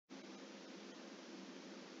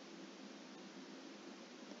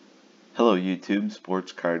Hello YouTube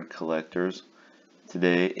sports card collectors.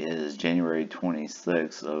 Today is January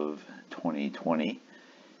 26th of 2020,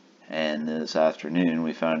 and this afternoon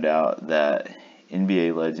we found out that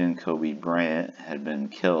NBA legend Kobe Bryant had been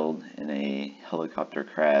killed in a helicopter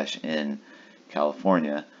crash in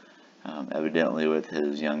California, evidently with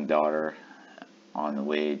his young daughter on the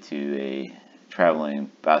way to a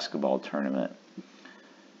traveling basketball tournament.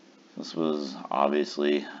 This was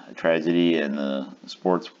obviously a tragedy, and the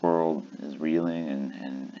sports world is reeling,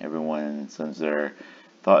 and everyone sends their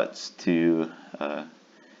thoughts to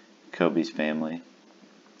Kobe's family.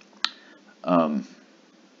 And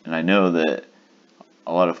I know that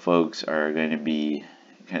a lot of folks are going to be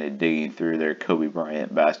kind of digging through their Kobe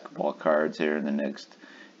Bryant basketball cards here in the next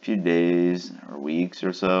few days or weeks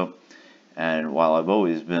or so. And while I've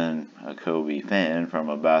always been a Kobe fan from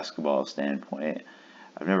a basketball standpoint,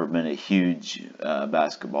 I've never been a huge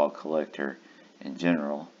basketball collector in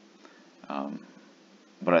general,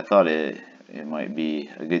 but I thought it might be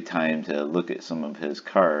a good time to look at some of his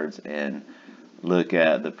cards and look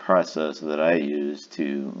at the process that I use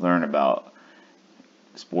to learn about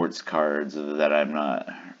sports cards that I'm not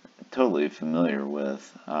totally familiar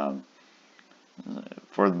with.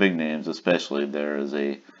 For the big names especially, there is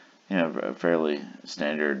a fairly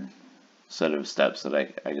standard set of steps that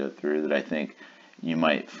I go through that I think you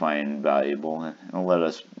might find valuable, and I'll let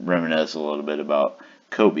us reminisce a little bit about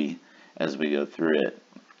Kobe as we go through it.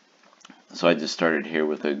 So I just started here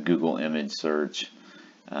with a Google image search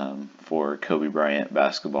for Kobe Bryant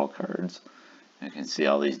basketball cards. You can see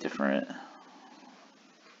all these different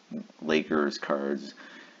Lakers cards.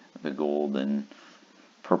 The gold and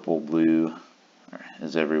purple, blue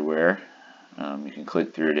is everywhere. You can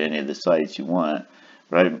click through to any of the sites you want.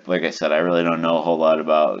 But like I said, I really don't know a whole lot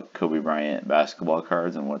about Kobe Bryant basketball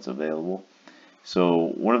cards and what's available.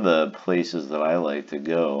 So one of the places that I like to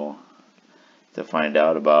go to find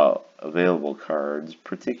out about available cards,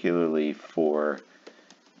 particularly for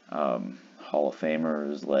Hall of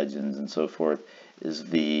Famers, legends, and so forth, is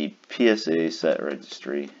the PSA set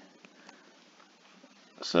registry.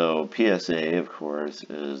 So PSA, of course,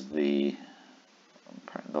 is the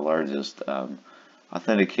largest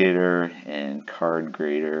authenticator and card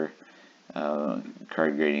grading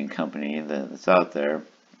company that's out there,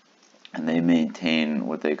 and they maintain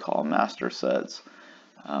what they call master sets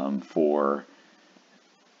for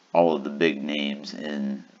all of the big names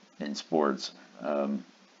in sports. And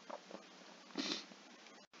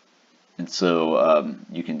so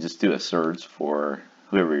you can just do a search for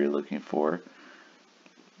whoever you're looking for.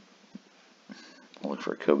 I'll look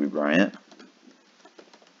for Kobe Bryant.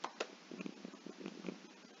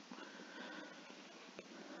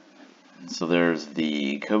 So there's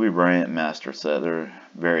the Kobe Bryant master set. There are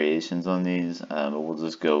variations on these, but we'll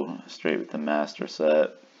just go straight with the master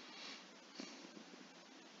set.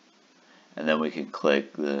 And then we can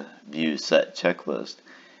click the view set checklist.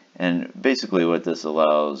 And basically what this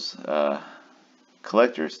allows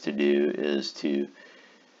collectors to do is to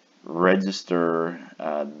register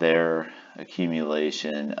their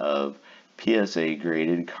accumulation of PSA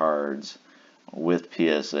graded cards with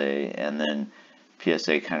PSA, and then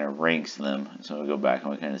PSA kind of ranks them. So we'll go back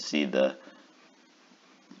and we kind of see the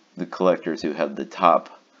collectors who have the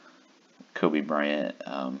top Kobe Bryant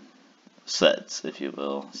sets, if you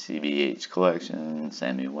will. CBH Collection,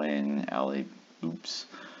 Sammy Wing, Ali Oops,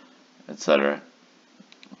 etc.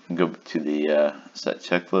 Go to the set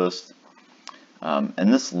checklist,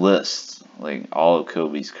 and this lists like all of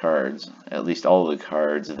Kobe's cards, at least all of the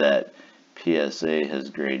cards that PSA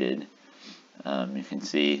has graded. You can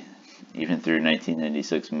see even through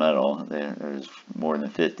 1996 metal, there's more than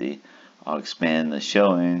 50. I'll expand the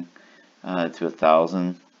showing to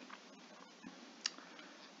 1,000.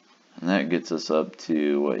 And that gets us up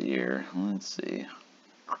to what year? Let's see.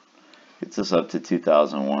 Gets us up to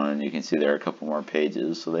 2001. You can see there are a couple more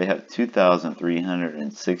pages. So they have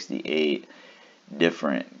 2,368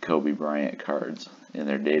 different Kobe Bryant cards in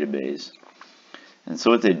their database. And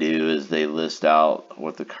so what they do is they list out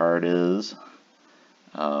what the card is.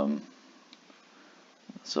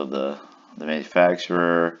 So the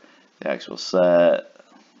manufacturer, the actual set,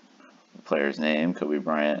 the player's name, Kobe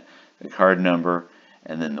Bryant, the card number,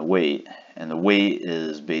 and then the weight. And the weight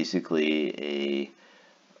is basically a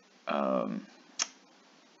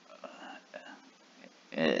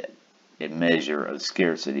measure of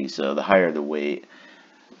scarcity. So the higher the weight,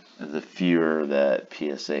 the fewer that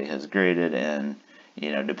PSA has graded, and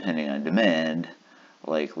depending on demand,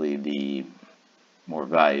 likely the more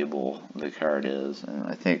valuable the card is. And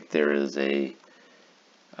I think there is a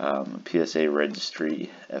PSA registry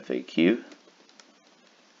FAQ.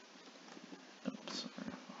 Oops,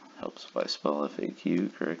 help if I spell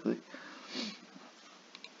FAQ correctly.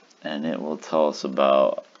 And it will tell us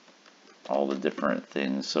about all the different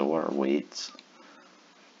things. So what are weights?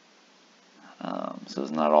 So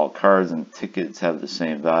it's not all cards and tickets have the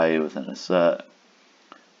same value within a set.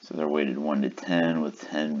 So they're weighted 1 to 10, with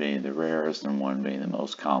 10 being the rarest and 1 being the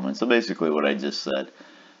most common. So basically what I just said.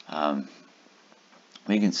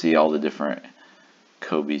 We can see all the different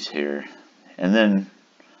Kobe's here. And then,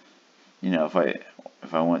 you know, if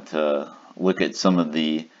I want to look at some of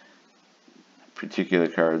the particular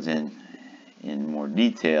cards in more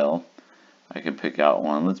detail, I can pick out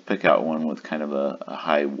one. Let's pick out one with kind of a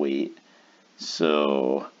high weight.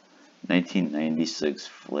 So 1996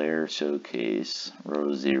 Flair Showcase,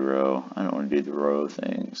 row 0. I don't want to do the row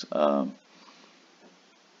things. How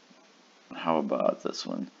about this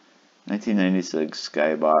one? 1996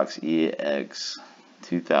 Skybox EX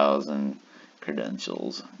 2000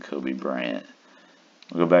 credentials, Kobe Bryant.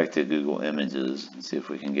 We'll go back to Google Images and see if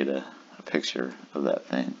we can get a picture of that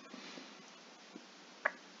thing.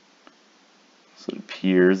 So it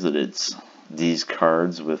appears that it's these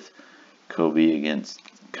cards with Kobe against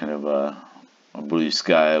kind of a blue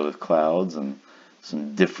sky with clouds and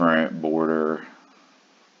some different border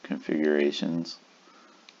configurations.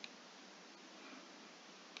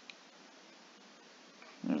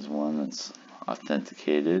 There's one that's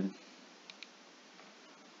authenticated.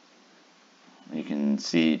 You can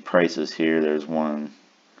see prices here. There's one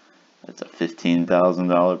that's a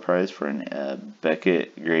 $15,000 price for an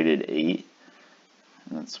Beckett graded 8.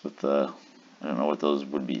 And that's with the, I don't know what those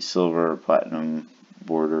would be, silver or platinum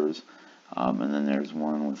borders. And then there's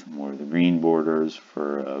one with more of the green borders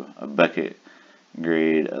for a Beckett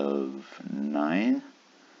grade of 9.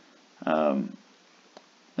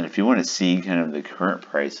 And if you want to see kind of the current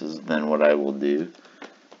prices, then what I will do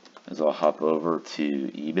is I'll hop over to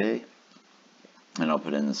eBay and I'll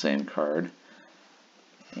put in the same card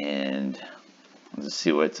and I'll just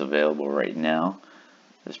see what's available right now.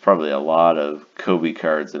 There's probably a lot of Kobe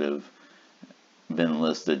cards that have been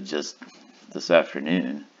listed just this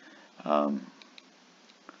afternoon. And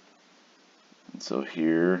so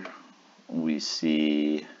here we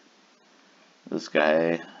see this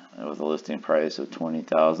guy with a listing price of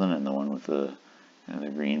 $20,000 and the one with the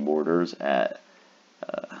green borders at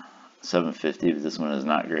 $750. But this one is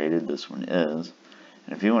not graded. This one is.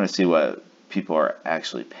 And if you want to see what people are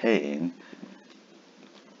actually paying,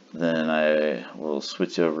 then I will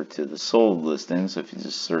switch over to the sold listings. So if you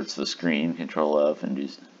just search the screen, Control F, and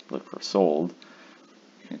just look for sold,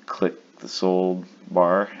 you can click the sold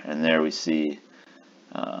bar, and there we see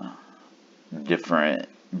different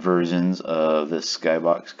versions of this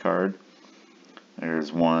Skybox card.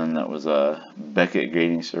 There's one that was a Beckett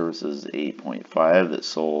Grading Services 8.5 that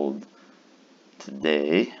sold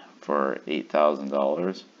today for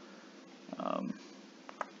 $8,000.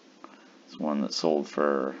 It's one that sold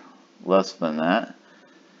for less than that.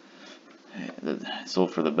 It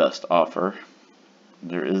sold for the best offer.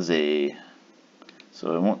 There is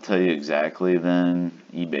so it won't tell you exactly then,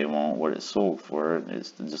 eBay won't, what it sold for. It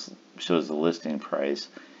just shows the listing price.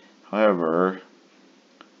 However,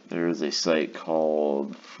 there is a site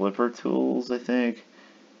called Flipper Tools, I think.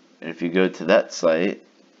 And if you go to that site,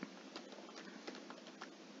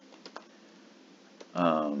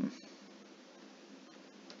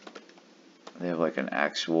 they have like an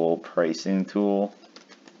actual pricing tool,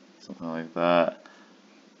 something like that.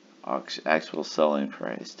 Actual selling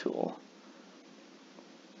price tool.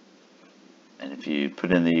 And if you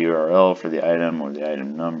put in the URL for the item or the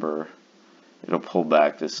item number, it'll pull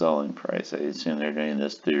back the selling price. I assume they're doing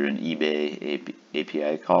this through an eBay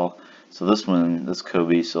API call. So this one, this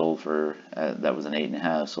Kobe sold for, that was an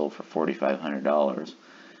 8.5, sold for $4,500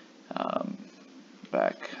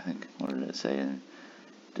 back, I think, what did it say, in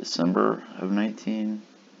December of 19?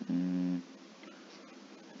 I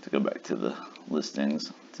have to go back to the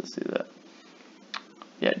listings to see that.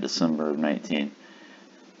 Yeah, December of 19.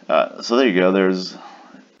 So there you go. There's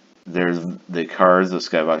the cards, the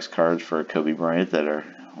Skybox cards for Kobe Bryant that are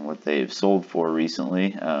what they've sold for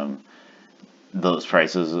recently. Those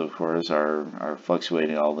prices, of course, are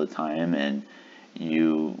fluctuating all the time, and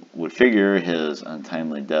you would figure his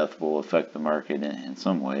untimely death will affect the market in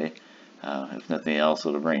some way. If nothing else,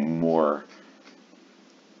 it'll bring more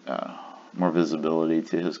visibility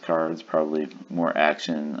to his cards, probably more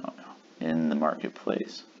action in the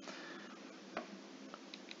marketplace.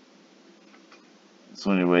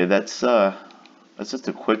 So anyway, that's just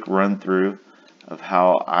a quick run through of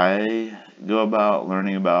how I go about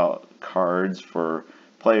learning about cards for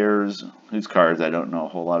players whose cards I don't know a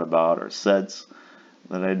whole lot about, or sets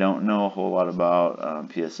that I don't know a whole lot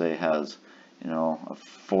about. PSA has a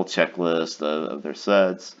full checklist of their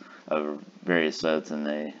sets, of various sets, and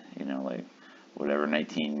they, like whatever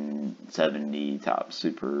 1970 top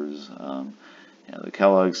supers, the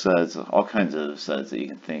Kellogg sets, all kinds of sets that you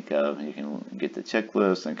can think of. You can get the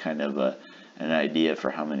checklist and kind of an idea for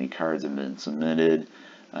how many cards have been submitted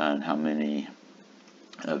and how many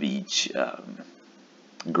of each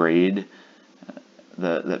grade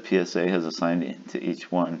that PSA has assigned to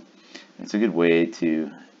each one. It's a good way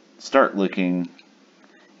to start looking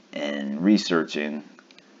and researching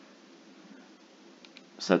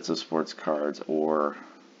sets of sports cards or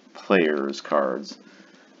players' cards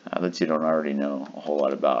that you don't already know a whole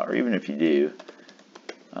lot about, or even if you do,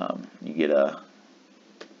 you get a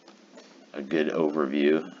good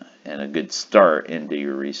overview and a good start into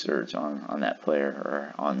your research on that player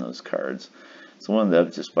or on those cards. So one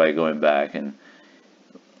up just by going back and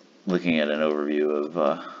looking at an overview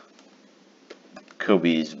of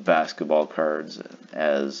Kobe's basketball cards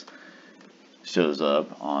as shows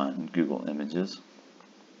up on Google Images.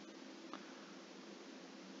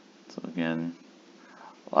 So again,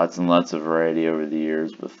 lots and lots of variety over the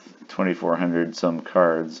years with 2,400 some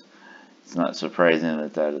cards. It's not surprising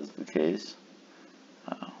that that is the case.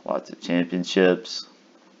 Lots of championships,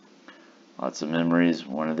 lots of memories,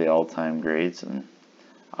 one of the all-time greats, and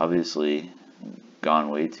obviously gone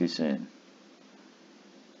way too soon.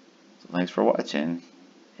 So thanks for watching,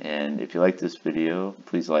 and if you like this video,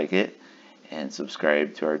 please like it and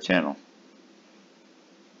subscribe to our channel.